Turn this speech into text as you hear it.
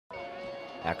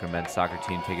Akron men's soccer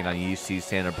team taking on UC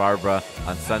Santa Barbara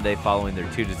on Sunday following their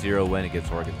 2-0 win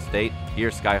against Oregon State.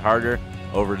 Here's Sky Harder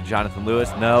over to Jonathan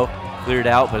Lewis. No, cleared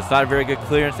out, but it's not a very good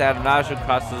clearance. Adam Najum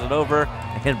crosses it over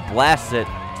and blasts it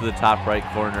to the top right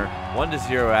corner.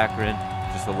 1-0 Akron,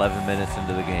 just 11 minutes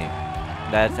into the game.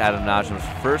 That's Adam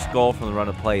Najum's first goal from the run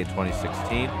of play in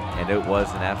 2016, and it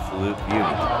was an absolute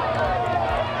beauty.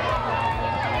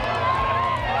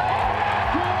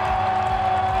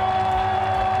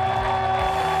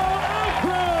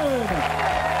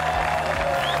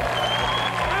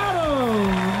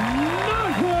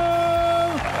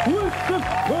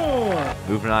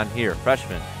 Moving on here,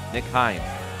 freshman Nick Hines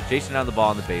chasing down the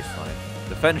ball on the baseline.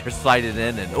 Defender slided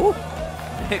in, and ooh,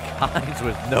 Nick Hines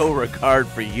with no regard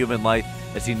for human life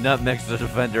as he nutmegs the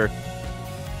defender.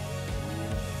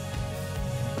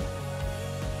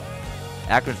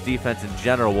 Akron's defense in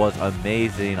general was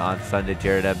amazing on Sunday.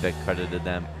 Jared Embick credited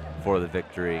them for the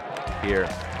victory. Here,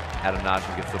 Adam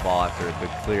Najum gets the ball after a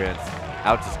good clearance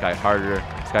out to Sky Harder.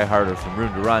 Sky Harder with some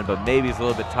room to run, but maybe he's a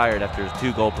little bit tired after his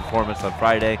 2-goal performance on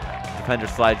Friday. Defender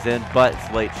slides in, but it's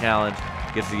a late challenge.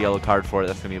 Gets a yellow card for it.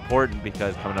 That's going to be important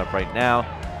because coming up right now,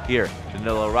 here,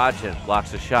 Danilo Rajin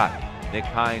blocks a shot. Nick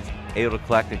Hines able to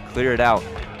collect and clear it out.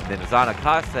 And then Zana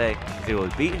Kase is able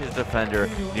to beat his defender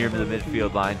near the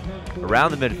midfield line,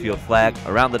 around the midfield flag,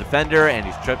 around the defender, and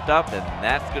he's tripped up, and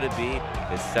that's going to be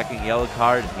his second yellow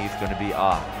card, and he's going to be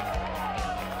off.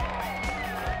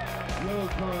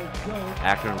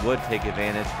 Akron would take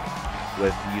advantage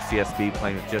with UCSB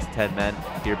playing with just 10 men.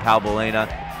 Here, Pal Belena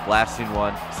blasting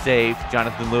one, saved.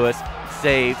 Jonathan Lewis,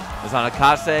 saved.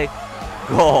 Zanakase,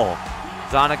 goal.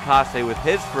 Zanakase with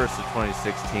his first of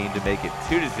 2016 to make it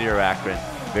 2-0 Akron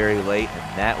very late,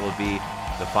 and that will be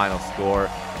the final score.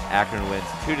 Akron wins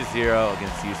 2-0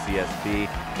 against UCSB,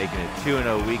 making it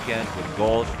 2-0 weekend with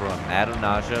goals from Adam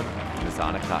Najum and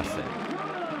Zanakase.